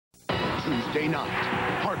Tuesday night,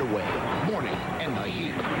 Hardaway, Morning, and the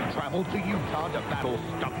Heat travel to Utah to battle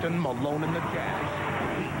Stockton, Malone, and the Jazz.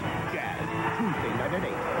 Heat, Jazz, Tuesday night at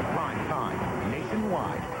 8, prime time,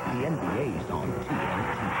 nationwide. The NBA's on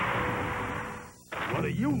TNT. What are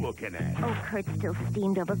you looking at? Oh, Kurt's still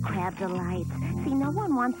steamed over crab delights. See, no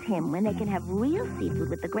one wants him when they can have real seafood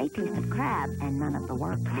with the great taste of crab and none of the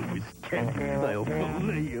work. Louis Kent, they'll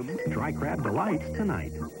fillet him. Try crab delights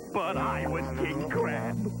tonight. But I was King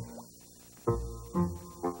Crab.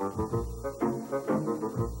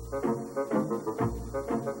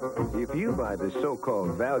 If you buy the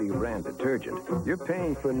so-called value brand detergent, you're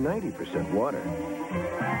paying for 90% water.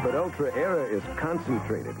 But Ultra Era is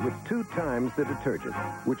concentrated with 2 times the detergent,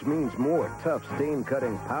 which means more tough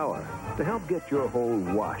stain-cutting power to help get your whole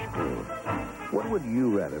wash clean. What would you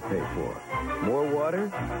rather pay for? More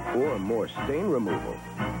water or more stain removal?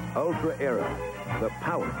 Ultra Era, the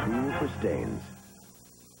power tool for stains.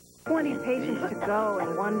 20 patients to go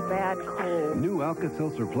and 1 bad cold. New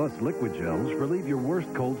Alka-Seltzer Plus liquid gels relieve your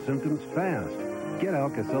worst cold symptoms fast. Get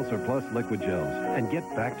Alka-Seltzer Plus liquid gels and get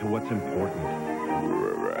back to what's important.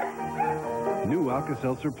 New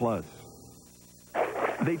Alka-Seltzer Plus.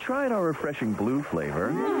 They tried our refreshing blue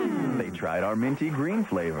flavor. They tried our minty green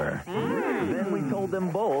flavor. Then we told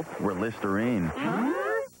them both were Listerine.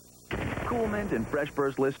 Cool Mint and Fresh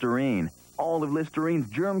Burst Listerine. All of Listerine's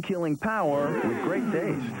germ-killing power with great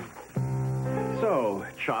taste. So,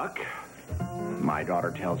 Chuck, my daughter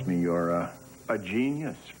tells me you're a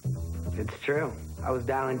genius. It's true. I was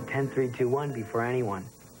dialing 10321 before anyone.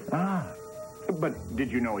 Ah. But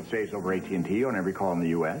did you know it saves over AT&T on every call in the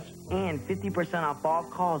U.S.? And 50% off all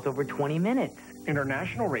calls over 20 minutes.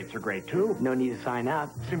 International rates are great, too. No need to sign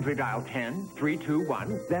up. Simply dial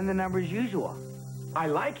 10321. Then the number's usual. I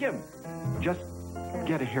like him. Just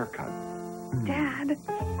get a haircut. Dad.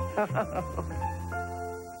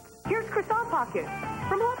 Here's croissant pockets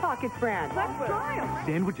from Hot Pockets brand. Let's try them.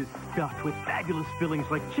 Sandwiches stuffed with fabulous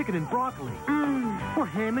fillings like chicken and broccoli. Or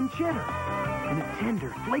ham and cheddar. And a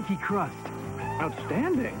tender, flaky crust.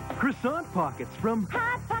 Outstanding. Croissant pockets from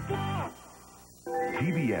Hot Pockets.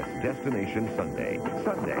 TBS Destination Sunday.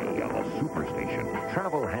 Sunday on the Superstation.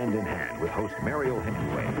 Travel hand in hand with host Mariel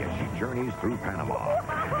Hemingway as she journeys through Panama.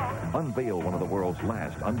 Unveil one of the world's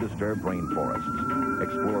last undisturbed rainforests.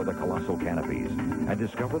 Explore the colossal canopies and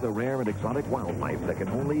discover the rare and exotic wildlife that can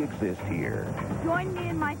only exist here. Join me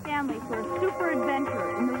and my family for a super adventure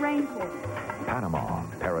in the rainforest. Panama,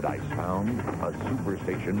 Paradise Found, a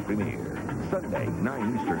Superstation premiere. Sunday,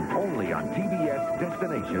 9 Eastern, only on TBS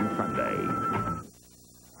Destination Sunday.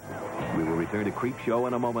 We will return to Creepshow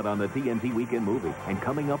in a moment on the TNT Weekend Movie. And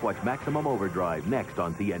coming up, watch Maximum Overdrive next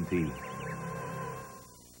on TNT.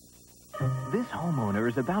 This homeowner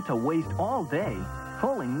is about to waste all day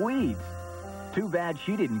pulling weeds. Too bad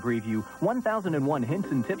she didn't preview 1001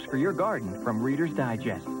 Hints and Tips for Your Garden from Reader's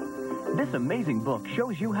Digest. This amazing book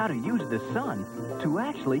shows you how to use the sun to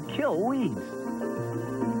actually kill weeds.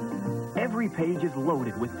 Every page is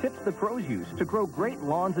loaded with tips the pros use to grow great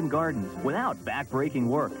lawns and gardens without back-breaking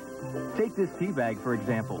work. Take this tea bag, for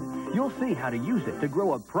example. You'll see how to use it to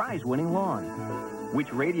grow a prize-winning lawn.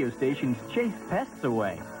 Which radio stations chase pests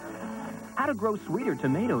away. How to grow sweeter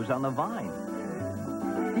tomatoes on the vine.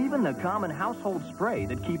 Even the common household spray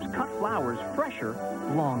that keeps cut flowers fresher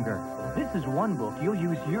longer. This is one book you'll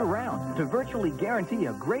use year-round to virtually guarantee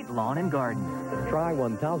a great lawn and garden. Try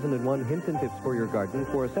 1001 Hints and Tips for Your Garden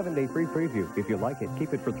for a 7-day free preview. If you like it,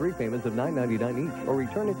 keep it for 3 payments of $9.99 each, or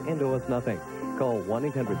return it and owe us nothing. Call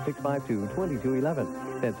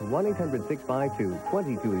 1-800-652-2211. That's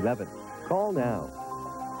 1-800-652-2211. Call now.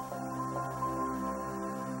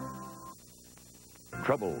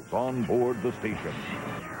 Troubles on board the station.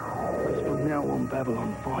 From now on,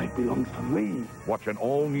 Babylon 5 belongs to me. Watch an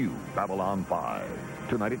all-new Babylon 5.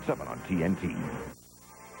 Tonight at 7 on TNT.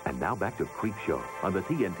 And now back to Creepshow on the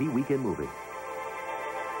TNT Weekend Movie.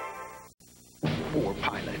 4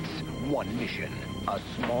 pilots, 1 mission. A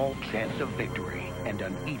small chance of victory and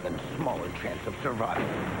an even smaller chance of survival.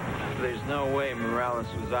 There's no way Morales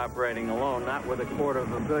was operating alone, not with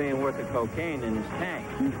 $250 million worth of cocaine in his tank.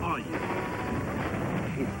 Who are you?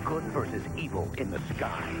 It's good versus evil in the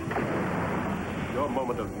sky. Your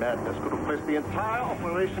moment of madness could have placed the entire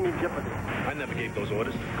operation in jeopardy. I never gave those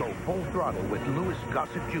orders. Go full throttle with Louis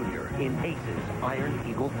Gossett Jr. in Ace's Iron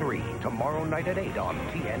Eagle 3. Tomorrow night at 8 on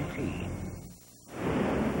TNT.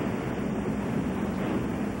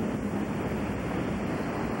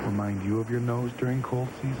 Remind you of your nose during cold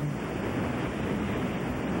season?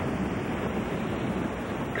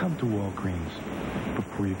 Come to Walgreens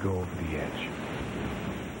before you go over the edge.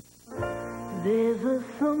 There's a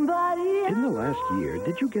somebody In the last year,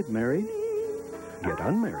 did you get married? Get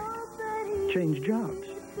unmarried? Change jobs?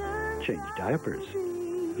 Change diapers?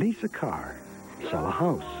 Lease a car? Sell a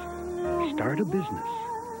house? Start a business?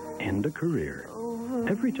 End a career?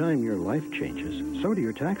 Every time your life changes, so do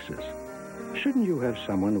your taxes. Shouldn't you have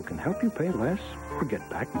someone who can help you pay less or get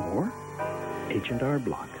back more? Agent R.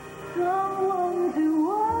 Block. someone to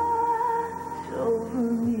watch over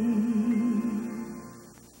me.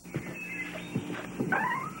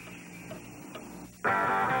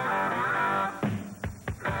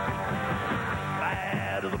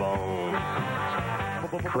 Bad to the bone.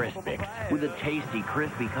 Crispix, with a tasty,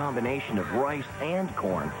 crispy combination of rice and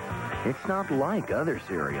corn. It's not like other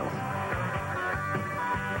cereals.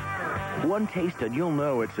 One taste and you'll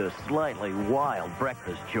know it's a slightly wild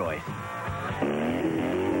breakfast choice.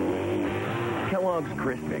 Kellogg's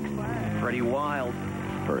Crispix. Pretty wild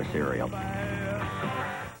for a cereal.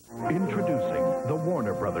 Introducing the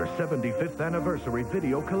Warner Brothers 75th Anniversary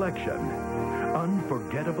Video Collection.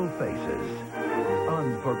 Unforgettable faces.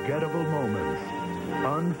 Unforgettable moments.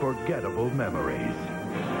 Unforgettable memories.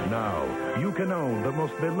 Now, you can own the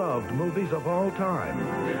most beloved movies of all time.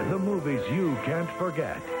 The movies you can't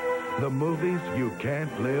forget. The movies you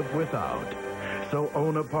can't live without. So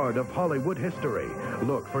own a part of Hollywood history.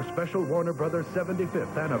 Look for special Warner Brothers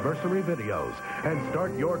 75th Anniversary videos and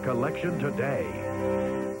start your collection today.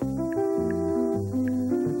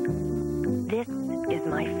 This is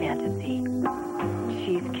my fantasy.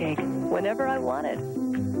 Cheesecake whenever I want it.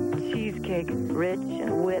 Cheesecake, rich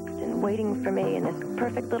and whipped and waiting for me in this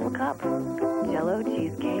perfect little cup. Jell-O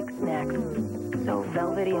cheesecake snacks. So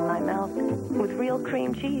velvety in my mouth with real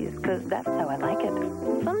cream cheese, because that's how I like it.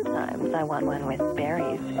 Sometimes I want one with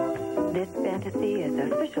berries. This fantasy is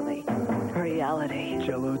officially reality.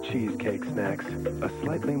 Jell-O cheesecake snacks. A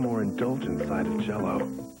slightly more indulgent side of Jell-O.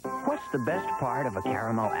 What's the best part of a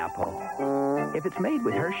caramel apple? If it's made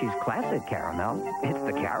with Hershey's Classic Caramel, it's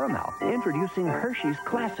the caramel. Introducing Hershey's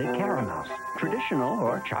Classic Caramels. Traditional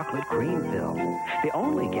or chocolate cream filled. The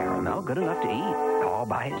only caramel good enough to eat all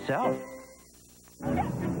by itself.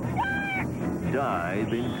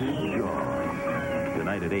 Dive into Jaws.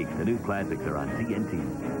 Tonight at 8, the new classics are on TNT.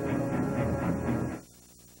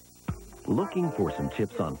 Looking for some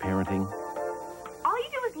tips on parenting? All you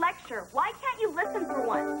do is lecture. Why can't you listen for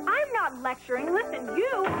once? I'm not lecturing. Listen,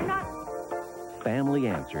 you are not... Family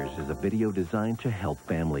Answers is a video designed to help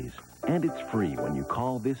families. And it's free when you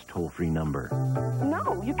call this toll-free number.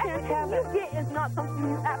 No, you can't have it. You get is not something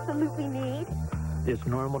you absolutely need. It's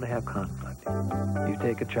normal to have conflict. You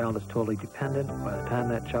take a child that's totally dependent. By the time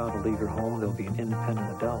that child will leave your home, they'll be an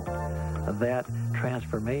independent adult. That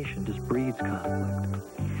transformation just breeds conflict.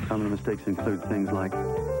 Common mistakes include things like,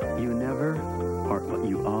 you never, or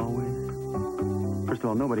you always. First of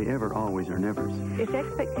all, nobody ever, always, or nevers. If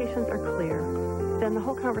expectations are clear, then the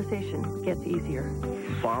whole conversation gets easier.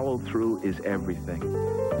 Follow through is everything.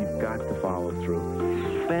 You've got to follow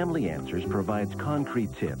through. Family Answers provides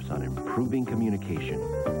concrete tips on improving communication,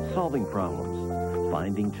 solving problems,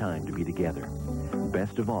 finding time to be together.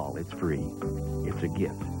 Best of all, it's free. It's a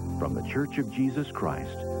gift from the Church of Jesus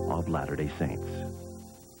Christ of Latter-day Saints.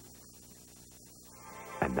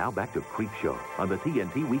 And now back to Creepshow on the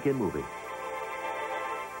TNT Weekend Movie.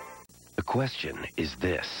 The question is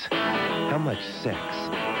this: how much sex,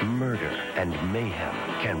 murder, and mayhem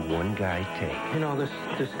can one guy take? You know, this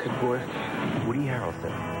could work. Woody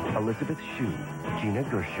Harrelson, Elizabeth Shue, Gina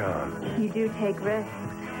Gershon. You do take risks,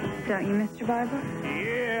 don't you, Mr. Barber?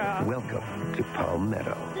 Yeah! Welcome to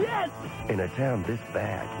Palmetto. Yes! In a town this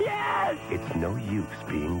bad, Yes! it's no use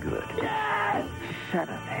being good. Yes! Shut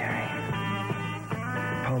up, Harry.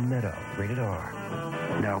 Palmetto, rated R.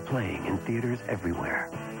 Now playing in theaters everywhere.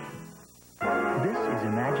 This is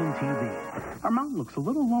Imagine TV. Our mountain looks a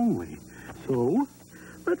little lonely, so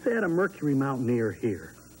let's add a Mercury Mountaineer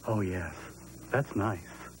here. Oh, yes. That's nice.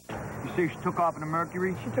 You say she took off in a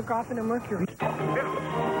Mercury? She took off in a Mercury.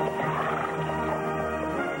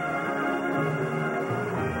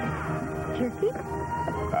 Jerky?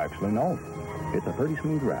 Actually, no. It's a pretty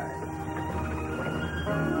smooth ride.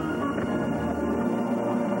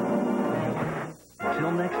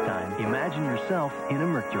 Till next time, imagine yourself in a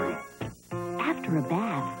Mercury. After a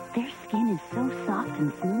bath, their skin is so soft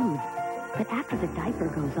and smooth. But after the diaper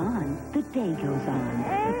goes on, the day goes on.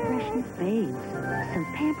 The freshness fades. So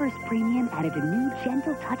Pampers Premium added a new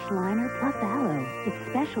Gentle Touch Liner plus Aloe. Its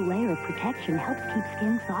special layer of protection helps keep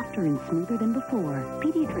skin softer and smoother than before.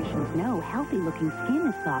 Pediatricians know healthy-looking skin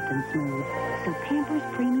is soft and smooth. So Pampers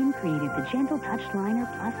Premium created the Gentle Touch Liner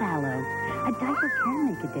plus Aloe. A diaper can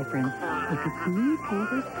make a difference. If it's new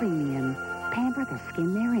Pampers Premium, pamper the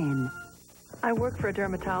skin they're in. I work for a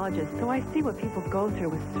dermatologist, so I see what people go through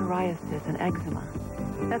with psoriasis and eczema.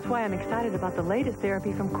 That's why I'm excited about the latest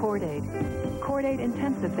therapy from Cordaid. Cordaid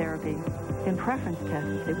Intensive Therapy. In preference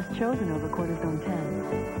tests, it was chosen over cortisone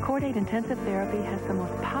 10. Cordaid Intensive Therapy has the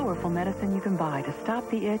most powerful medicine you can buy to stop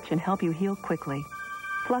the itch and help you heal quickly.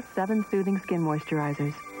 Plus 7 soothing skin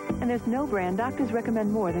moisturizers. And there's no brand doctors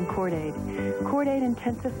recommend more than Cordaid. Cordaid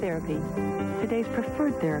Intensive Therapy. Today's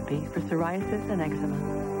preferred therapy for psoriasis and eczema.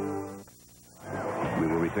 We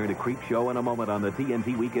will return to Creepshow in a moment on the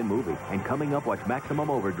TNT Weekend Movie. And coming up, watch Maximum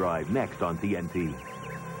Overdrive next on TNT.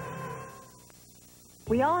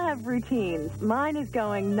 We all have routines. Mine is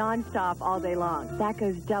going nonstop all day long. That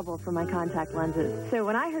goes double for my contact lenses. So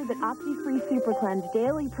when I heard that OptiFree Super Cleanse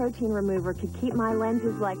Daily Protein Remover could keep my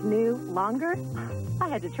lenses like new longer, I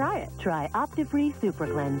had to try it. Try OptiFree Super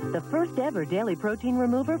Cleanse, the first ever daily protein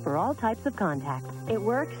remover for all types of contacts. It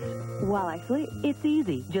works while I sleep. It's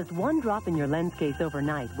easy. Just one drop in your lens case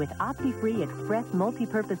overnight with OptiFree Express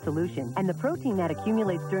Multi-Purpose Solution. And the protein that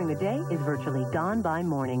accumulates during the day is virtually gone by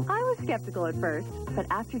morning. I was skeptical at first, but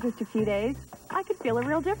after just a few days, I could feel a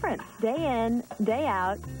real difference. Day in, day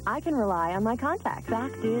out, I can rely on my contacts.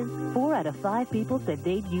 Fact is, 4 out of 5 people said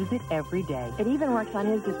they'd use it every day. It even works on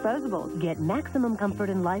his disposables. Get maximum comfort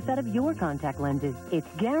and life out of your contact lenses. It's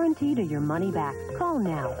guaranteed or your money back. Call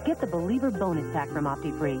now. Get the Believer Bonus Pack from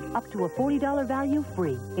OptiFree. Up to a $40 value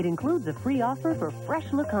free. It includes a free offer for fresh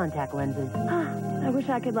look contact lenses. I wish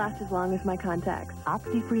I could last as long as my contacts.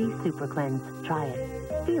 OptiFree Super Cleanse. Try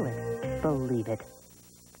it. Feel it. Believe it.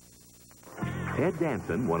 Ted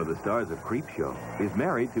Danson, one of the stars of Creepshow, is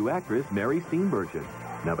married to actress Mary Steenburgen.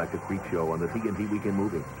 Now back to Creepshow on the TNT Weekend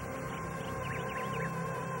Movie.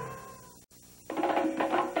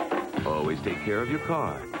 Always take care of your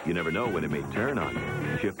car. You never know when it may turn on you.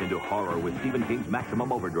 Shift into horror with Stephen King's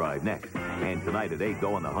Maximum Overdrive next. And tonight at 8,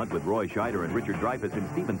 go on the hunt with Roy Scheider and Richard Dreyfuss in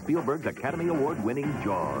Steven Spielberg's Academy Award-winning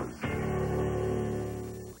Jaws.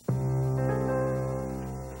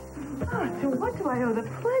 To what do I owe the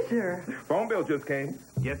pleasure? Phone bill just came.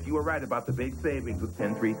 Yes, you were right about the big savings with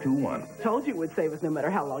 10321. Told you it would save us no matter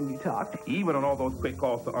how long you talked. Even on all those quick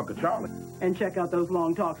calls to Uncle Charlie. And check out those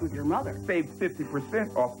long talks with your mother. Saved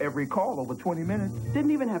 50% off every call over 20 minutes. Didn't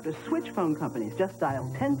even have to switch phone companies. Just dial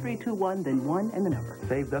 10321, then 1 and the number.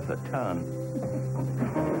 Saved us a ton.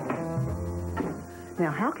 Now,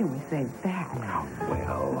 how can we save that?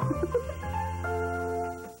 Well...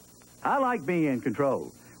 I like being in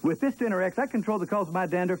control. With this Dinerex, I control the cause of my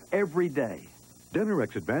dandruff every day.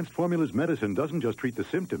 Dinerex Advanced Formulas medicine doesn't just treat the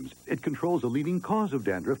symptoms. It controls a leading cause of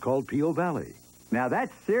dandruff called P.O. Valley. Now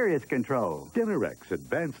that's serious control. Dinerex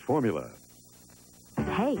Advanced Formula.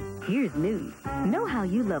 Hey, here's news. Know how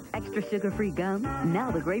you love extra sugar-free gum? Now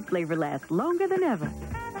the grape flavor lasts longer than ever.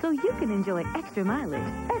 So you can enjoy extra mileage,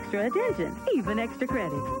 extra attention, even extra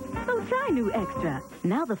credit. So try new Extra.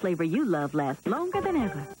 Now the flavor you love lasts longer than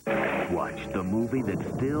ever. Watch the movie that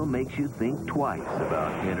still makes you think twice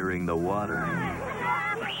about entering the water.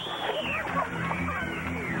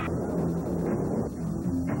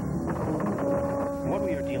 What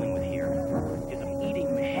we are dealing with here is an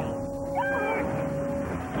eating machine.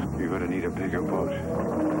 You're going to need a bigger boat.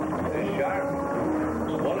 This shark.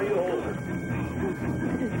 Swallow you whole.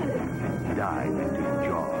 Dive into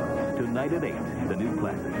Jaws. Tonight at 8, the new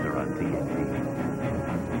classics are on TNT.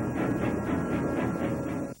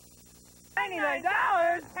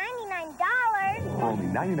 $99? For only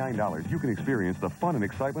 $99, you can experience the fun and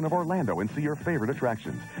excitement of Orlando and see your favorite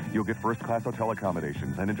attractions. You'll get first-class hotel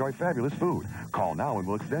accommodations and enjoy fabulous food. Call now and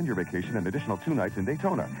we'll extend your vacation an additional 2 nights in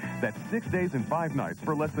Daytona. That's 6 days and 5 nights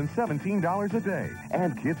for less than $17 a day.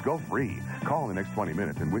 And kids go free. Call in the next 20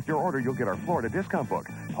 minutes, and with your order, you'll get our Florida discount book,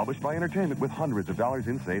 published by Entertainment with hundreds of dollars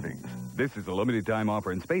in savings. This is a limited time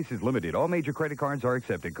offer and space is limited. All major credit cards are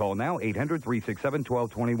accepted. Call now,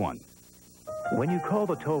 800-367-1221. When you call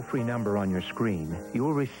the toll-free number on your screen, you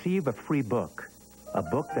will receive a free book. A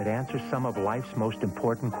book that answers some of life's most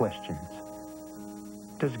important questions.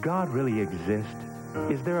 Does God really exist?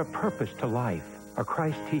 Is there a purpose to life? Are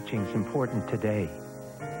Christ's teachings important today?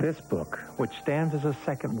 This book, which stands as a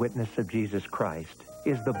second witness of Jesus Christ,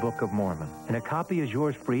 is the Book of Mormon. And a copy is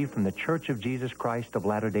yours free from the Church of Jesus Christ of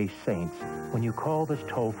Latter-day Saints when you call this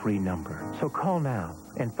toll-free number. So call now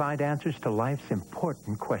and find answers to life's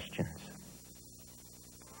important questions.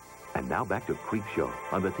 And now back to Creepshow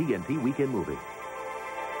on the TNT Weekend Movie.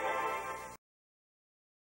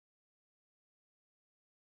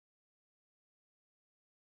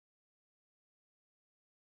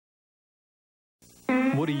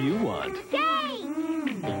 What do you want?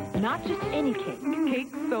 Game! Not just any cake.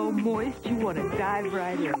 Cake so moist you want to dive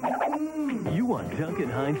right in. You want Duncan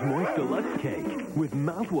Hines Moist Deluxe Cake with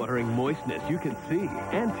mouth-watering moistness you can see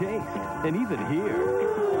and taste and even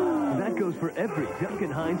hear. That goes for every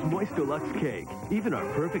Duncan Hines Moist Deluxe Cake, even our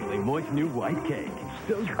perfectly moist new white cake.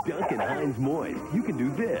 So Duncan Hines Moist, you can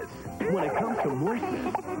do this. When it comes to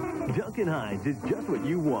moistness, Duncan Hines is just what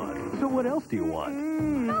you want. So what else do you want?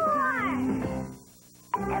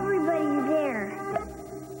 Everybody there.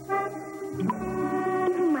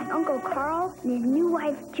 Even my Uncle Carl and his new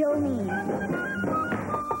wife, Jolene.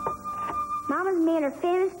 Mama's made her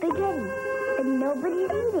famous spaghetti, but nobody's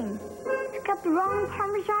eating. She's got the wrong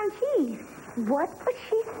Parmesan cheese. What was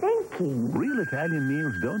she thinking? Real Italian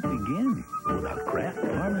meals don't begin without Kraft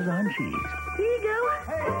Parmesan cheese. Here you go.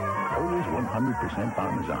 Always 100%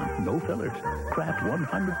 Parmesan, no fillers. Kraft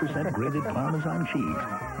 100% grated Parmesan cheese.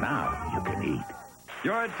 Now you can eat.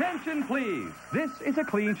 Your attention, please. This is a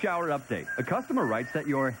clean shower update. A customer writes that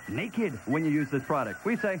you're naked when you use this product.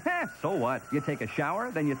 We say, so what? You take a shower,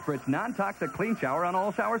 then you spritz non-toxic clean shower on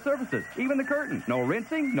all shower surfaces, even the curtain. No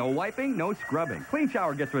rinsing, no wiping, no scrubbing. Clean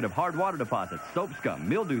shower gets rid of hard water deposits, soap scum,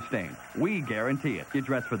 mildew stains. We guarantee it. You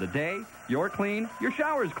dress for the day, you're clean, your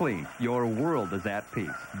shower's clean. Your world is at peace.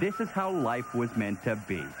 This is how life was meant to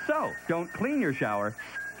be. So, don't clean your shower.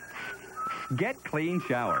 Get Clean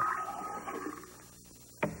Shower.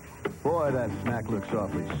 Boy, that snack looks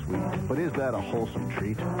awfully sweet. But is that a wholesome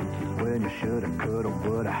treat? When you shoulda, coulda,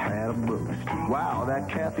 woulda, had a boost. Wow, that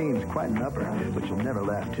caffeine's quite an upper, but you'll never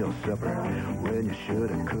last till supper. When you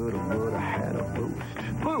shoulda, coulda, woulda, had a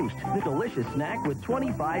boost. Boost, the delicious snack with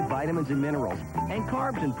 25 vitamins and minerals, and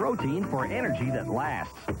carbs and protein for energy that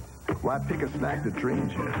lasts. Why pick a snack that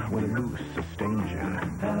drains you when a boost sustains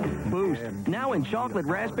you? Boost, now in chocolate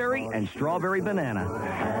raspberry and strawberry banana.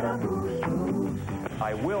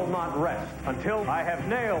 I will not rest until I have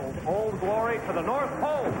nailed Old Glory to the North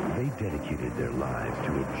Pole. They dedicated their lives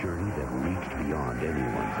to a journey that reached beyond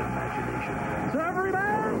anyone's imagination. So every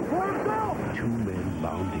man for himself. Two men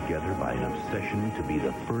bound together by an obsession to be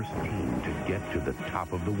the first team to get to the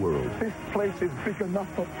top of the world. This place is big enough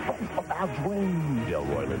for both of our dreams.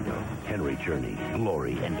 Delroy Lindo, Henry Journey,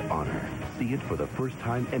 Glory and Honor. See it for the first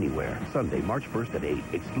time anywhere. Sunday, March 1st at 8,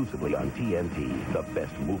 exclusively on TNT, the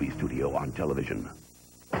best movie studio on television.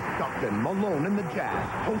 Dr. Malone and the Jazz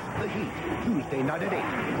host the Heat, Tuesday night at 8,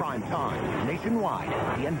 prime time, nationwide.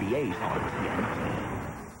 The NBA's on TNT.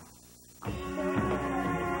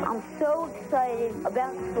 I'm so excited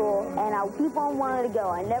about school, and I'll keep on wanting to go.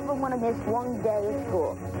 I never want to miss one day of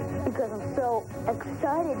school because I'm so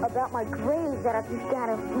excited about my grades that I just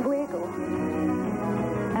gotta wiggle.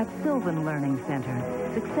 At Sylvan Learning Center,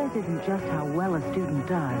 success isn't just how well a student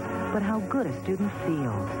does, but how good a student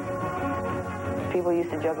feels. People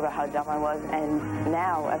used to joke about how dumb I was, and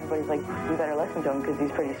now everybody's like, you better listen to him because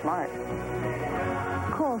he's pretty smart.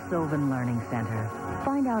 Call Sylvan Learning Center.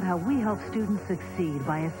 Find out how we help students succeed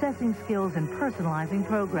by assessing skills and personalizing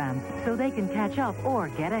programs so they can catch up or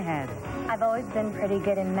get ahead. I've always been pretty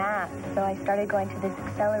good in math, so I started going to this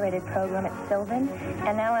accelerated program at Sylvan,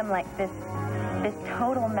 and now I'm like this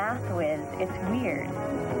total math whiz. It's weird.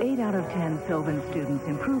 8 out of 10 Sylvan students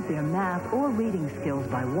improve their math or reading skills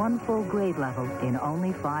by 1 full grade level in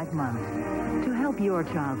only 5 months. To help your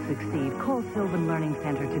child succeed, call Sylvan Learning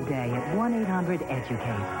Center today at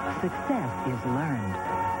 1-800-EDUCATE. Success is learned.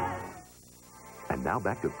 And now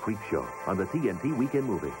back to Creepshow on the TNT Weekend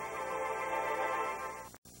Movie.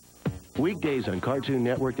 Weekdays on Cartoon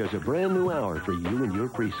Network, there's a brand new hour for you and your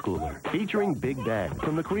preschooler. Featuring Big Bag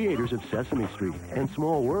from the creators of Sesame Street and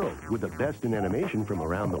Small World with the best in animation from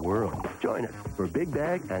around the world. Join us for Big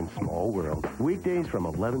Bag and Small World. Weekdays from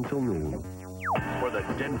 11 till noon. For the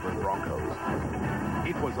Denver Broncos,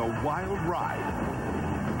 it was a wild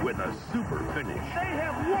ride with a super finish. They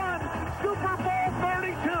have won Super Bowl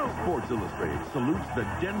 32. Sports Illustrated salutes the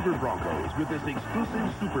Denver Broncos with this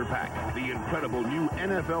exclusive super pack, the incredible new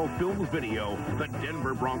NFL Films video, The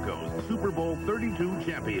Denver Broncos, Super Bowl 32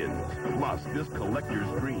 champions. Plus, this collector's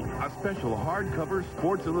dream, a special hardcover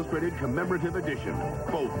Sports Illustrated commemorative edition.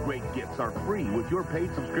 Both great gifts are free with your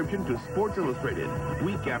paid subscription to Sports Illustrated.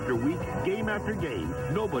 Week after week, game after game,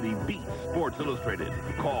 nobody beats Sports Illustrated.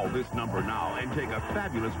 Call this number now and take a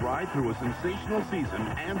fabulous ride through a sensational season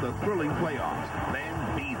and the thrilling playoffs.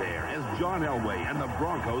 Then be there as John Elway and the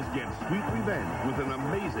Broncos get sweet revenge with an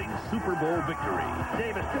amazing Super Bowl victory.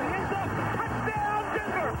 Davis to the end zone. Touchdown,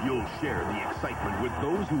 Denver! You'll share the excitement with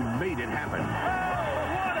those who made it happen. Oh,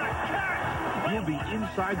 what a catch! You'll be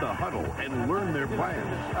inside the huddle and learn their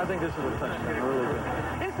plans. I think this is a touchdown. Really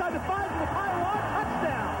good. Inside the 5 with the pile on.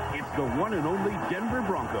 Touchdown! It's the one and only Denver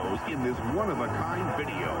Broncos in this one-of-a-kind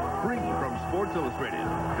video, free from Sports Illustrated.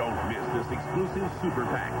 Don't miss this exclusive super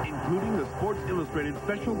pack, including the Sports Illustrated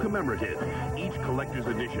Special Commemorative. Each collector's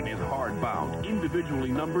edition is hardbound,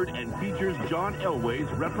 individually numbered, and features John Elway's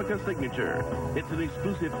replica signature. It's an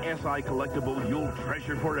exclusive SI collectible you'll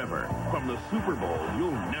treasure forever. From the Super Bowl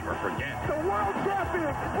you'll never forget. The world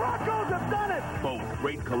champions! Broncos have done it! Both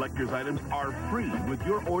great collector's items are free with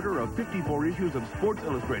your order of 54 issues of Sports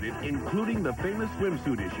Illustrated, including the famous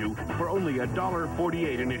swimsuit issue, for only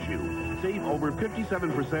 $1.48 an issue. Save over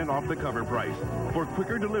 57% off the cover price. For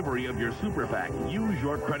quicker delivery of your super pack, use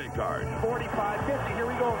your credit card. 45.50. Here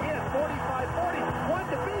we go again. 45.40. One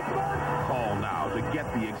to beat. Call now to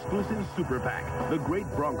get the exclusive super pack, the Great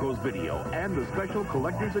Broncos video, and the special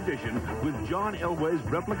collector's edition with John Elway's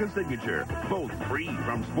replica signature, both free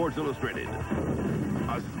from Sports Illustrated.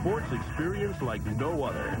 A sports experience like no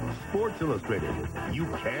other. Sports Illustrated. You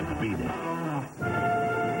can't beat it.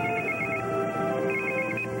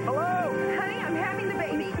 Hello? Honey, I'm having the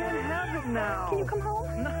baby. You can't have him now. Can you come home?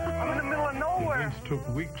 I'm in the middle of nowhere. It took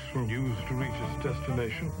weeks for news to reach its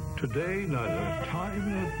destination. Today, neither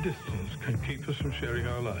time nor distance can keep us from sharing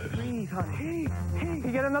our lives. Breathe, honey. Hey,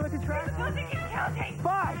 you get another contraction?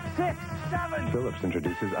 5, 6, 7. Philips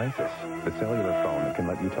introduces ISIS, the cellular phone that can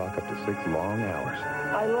let you talk up to 6 long hours.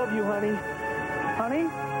 I love you, honey. Honey?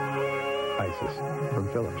 ISIS from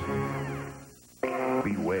Philips.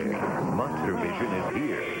 Beware, Monster Vision is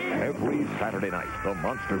here. Every Saturday night, the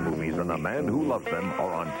monster movies and the man who loves them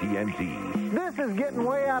are on TNT. This is getting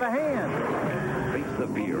way out of hand. Face the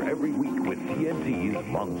fear every week with TNT's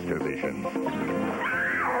Monster Vision.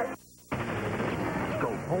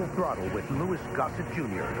 Go full throttle with Louis Gossett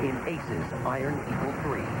Jr. in Aces Iron Eagle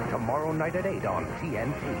 3. Tomorrow night at 8 on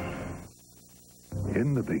TNT.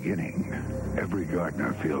 In the beginning, every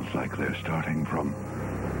gardener feels like they're starting from,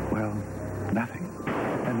 well, nothing.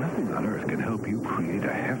 And nothing on earth can help you create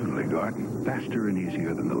a heavenly garden faster and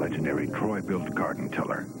easier than the legendary Troy-Built Garden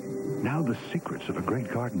Tiller. Now the secrets of a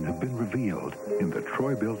great garden have been revealed in the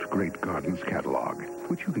Troy-Built Great Gardens catalog,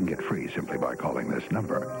 which you can get free simply by calling this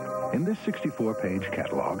number. In this 64-page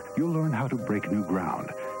catalog, you'll learn how to break new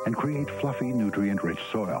ground and create fluffy, nutrient-rich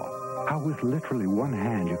soil. How with literally one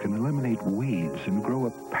hand you can eliminate weeds and grow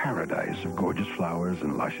a paradise of gorgeous flowers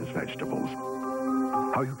and luscious vegetables.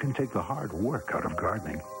 How you can take the hard work out of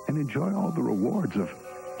gardening and enjoy all the rewards of...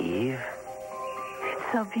 Eve, it's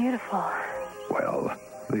so beautiful. Well,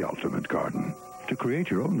 the ultimate garden. To create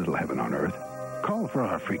your own little heaven on earth, call for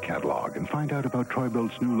our free catalog and find out about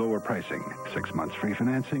Troy-Built's new lower pricing, 6 months free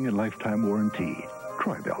financing and lifetime warranty.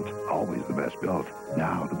 Troy-Built, always the best built,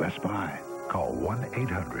 now the best buy. Call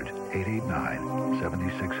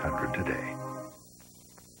 1-800-889-7600 today.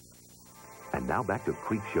 And now back to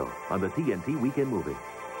Creepshow on the TNT Weekend Movie.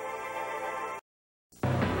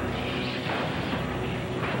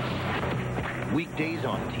 Weekdays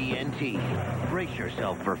on TNT. Brace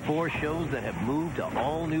yourself for 4 shows that have moved to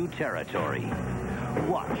all-new territory.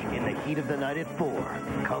 Watch In the Heat of the Night at 4.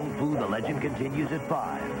 Kung Fu The Legend continues at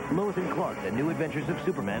 5. Lois and Clark, The New Adventures of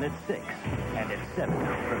Superman at 6. And at 7,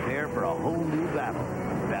 prepare for a whole new battle.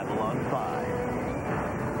 Babylon 5.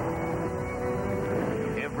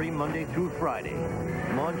 Every Monday through Friday,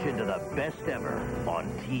 launch into the best ever on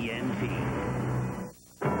TNT.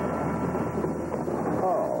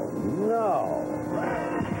 Oh, no.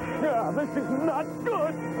 Yeah, this is not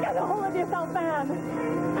good. Get a hold of yourself, man.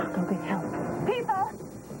 I'll go get help. People,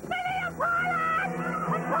 we need a pilot! A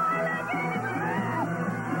pilot!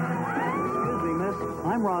 Excuse me, miss.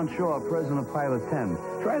 I'm Ron Shaw, president of Pilot 10.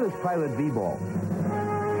 Try this Pilot V-Ball.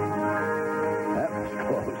 That was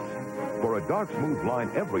close. For a dark, smooth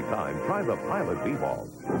line every time, try the Pilot V-Ball.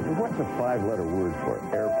 What's a 5-letter word for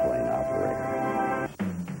airplane operator?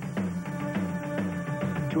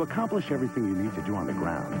 To accomplish everything you need to do on the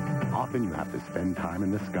ground, often you have to spend time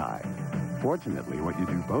in the sky. Fortunately, what you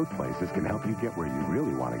do both places can help you get where you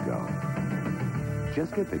really want to go.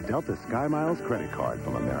 Just get the Delta Sky Miles credit card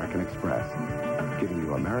from American Express, giving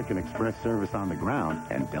you American Express service on the ground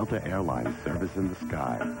and Delta Airlines service in the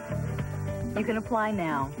sky. You can apply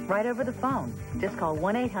now, right over the phone. Just call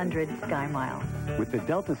 1-800-SKY-MILE. With the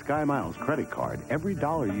Delta Sky Miles credit card, every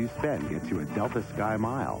dollar you spend gets you a Delta Sky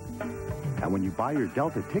Mile. And when you buy your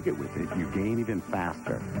Delta ticket with it, you gain even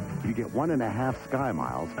faster. You get 1.5 Sky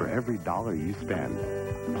Miles for every dollar you spend.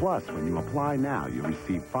 Plus, when you apply now, you'll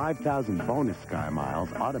receive 5,000 bonus Sky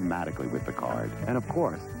Miles automatically with the card. And of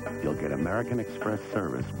course, you'll get American Express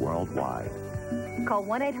service worldwide. Call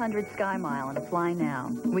 1-800-SKY-MILE and apply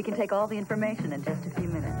now. We can take all the information in just a few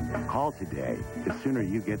minutes. Call today. The sooner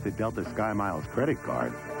you get the Delta Sky Miles credit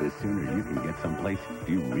card, the sooner you can get someplace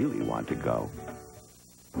you really want to go.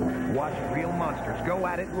 Watch real monsters go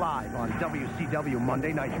at it live on WCW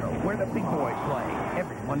Monday Nitro, where the big boys play.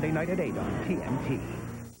 Every Monday night at 8 on TNT.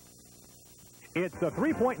 It's the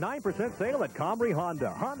 3.9% sale at Comrie Honda.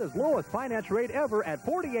 Honda's lowest finance rate ever at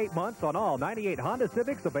 48 months on all 98 Honda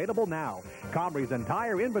Civics available now. Comrie's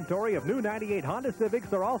entire inventory of new 98 Honda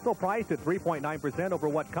Civics are also priced at 3.9% over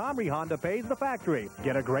what Comrie Honda pays the factory.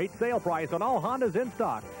 Get a great sale price on all Hondas in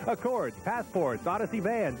stock. Accords, Passports, Odyssey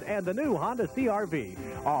vans, and the new Honda CR-V.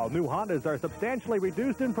 All new Hondas are substantially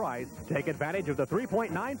reduced in price. Take advantage of the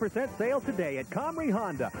 3.9% sale today at Comrie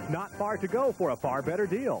Honda. Not far to go for a far better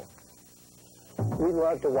deal. We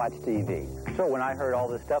love to watch TV. So when I heard all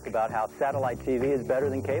this stuff about how satellite TV is better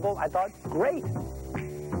than cable, I thought, great.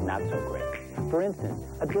 Not so great. For instance,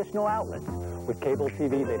 additional outlets. With cable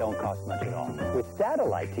TV, they don't cost much at all. With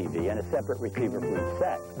satellite TV and a separate receiver for each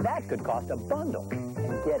set, that could cost a bundle.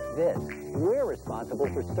 And get this, we're responsible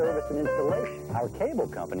for service and installation. Our cable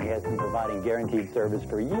company has been providing guaranteed service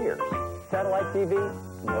for years. Satellite TV?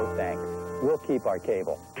 No thanks. We'll keep our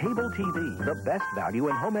cable. Cable TV, the best value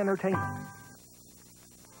in home entertainment.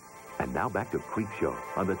 And now back to Creepshow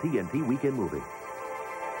on the TNT Weekend Movie.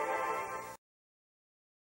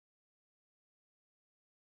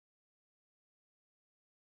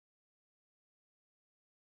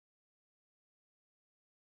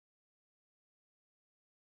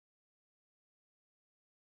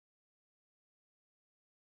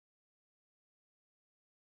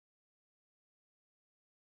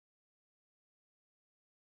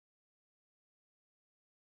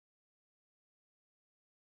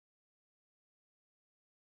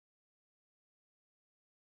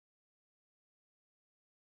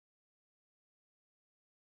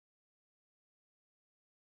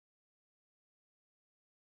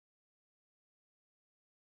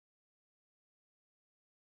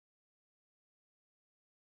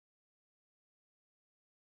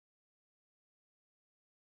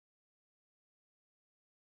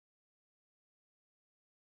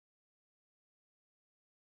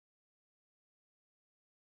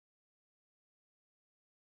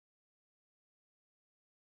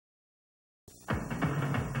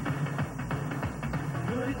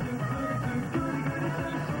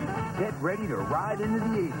 Get ready to ride into the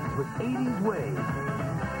 80s with 80s Wave.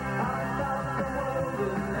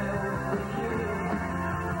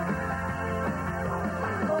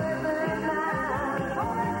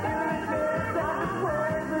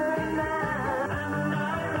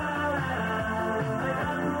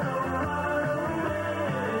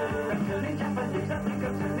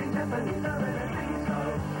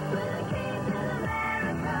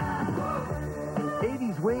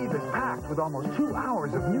 Wave is packed with almost 2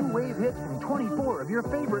 hours of new Wave hits from 24 of your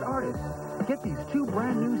favorite artists. Get these 2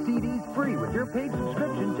 brand new CDs free with your paid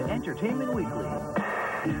subscription to Entertainment Weekly.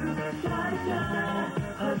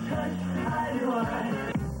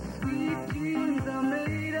 Sweet dreams are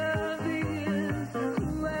made of this.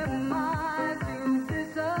 Who am I to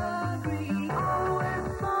disagree?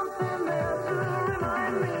 Always something there to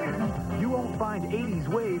remind me. You won't find 80s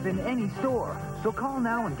Wave in any store. So call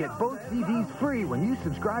now and get both CDs free when you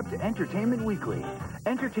subscribe to Entertainment Weekly.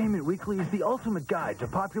 Entertainment Weekly is the ultimate guide to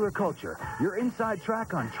popular culture. Your inside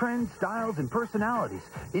track on trends, styles, and personalities.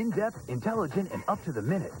 In-depth, intelligent, and up to the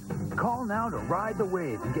minute. Call now to ride the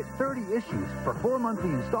wave and get 30 issues for 4 monthly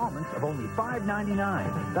installments of only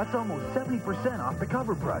 $5.99. That's almost 70% off the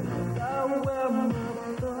cover price.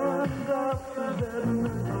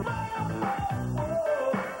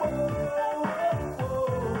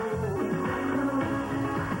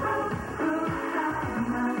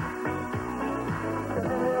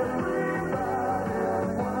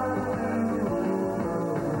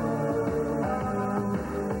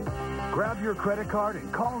 Grab your credit card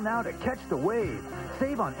and call now to catch the wave.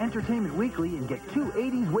 Save on Entertainment Weekly and get 2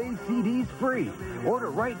 80s Wave CDs free. Order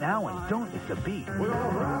right now and don't miss a beat. We're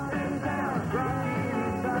all rocking down,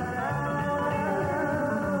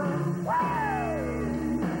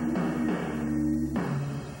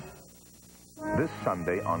 This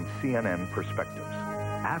Sunday on CNN Perspectives.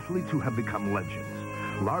 Athletes who have become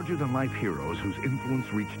legends, larger-than-life heroes whose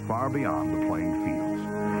influence reached far beyond the playing fields.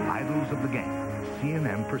 Idols of the game.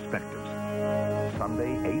 CNN Perspectives.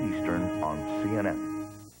 Sunday, 8 Eastern on CNN.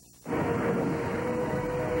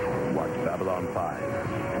 Watch Babylon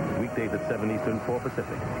 5. Weekdays at 7 Eastern, 4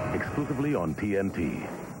 Pacific. Exclusively on TNT.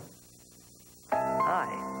 Hi,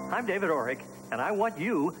 I'm David Orrick, and I want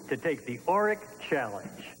you to take the Orrick Challenge.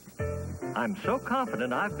 I'm so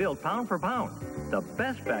confident I've built pound for pound the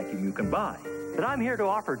best vacuum you can buy that I'm here to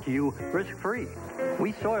offer to you risk-free.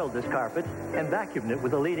 We soiled this carpet and vacuumed it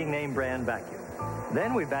with a leading name brand vacuum.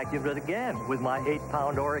 Then we vacuumed it again with my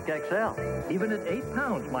 8-pound Oric XL. Even at 8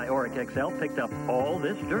 pounds, my Oric XL picked up all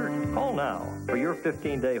this dirt. Call now for your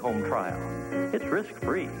 15-day home trial. It's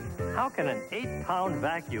risk-free. How can an 8-pound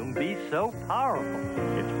vacuum be so powerful?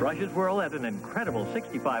 Its brushes whirl at an incredible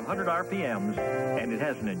 6,500 RPMs, and it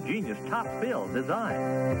has an ingenious top-fill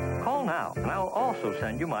design. Call now, and I'll also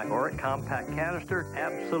send you my Oric Compact Canister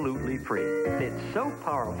absolutely free. It's so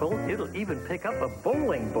powerful, it'll even pick up a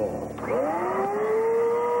bowling ball.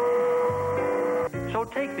 So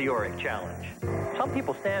take the Oric challenge. Some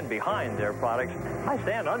people stand behind their products. I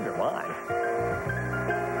stand under mine.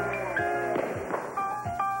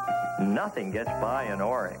 Nothing gets by an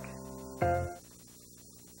Oric.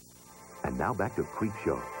 And now back to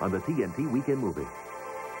Creepshow on the TNT Weekend Movie.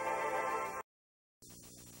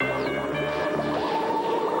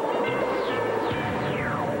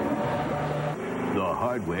 The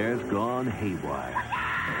hardware's gone haywire.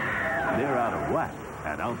 They're out of whack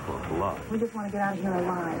and out for blood. We just want to get out of here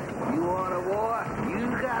alive. You want a war? You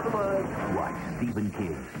got one. Watch Stephen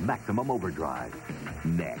King's Maximum Overdrive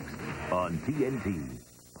next on TNT.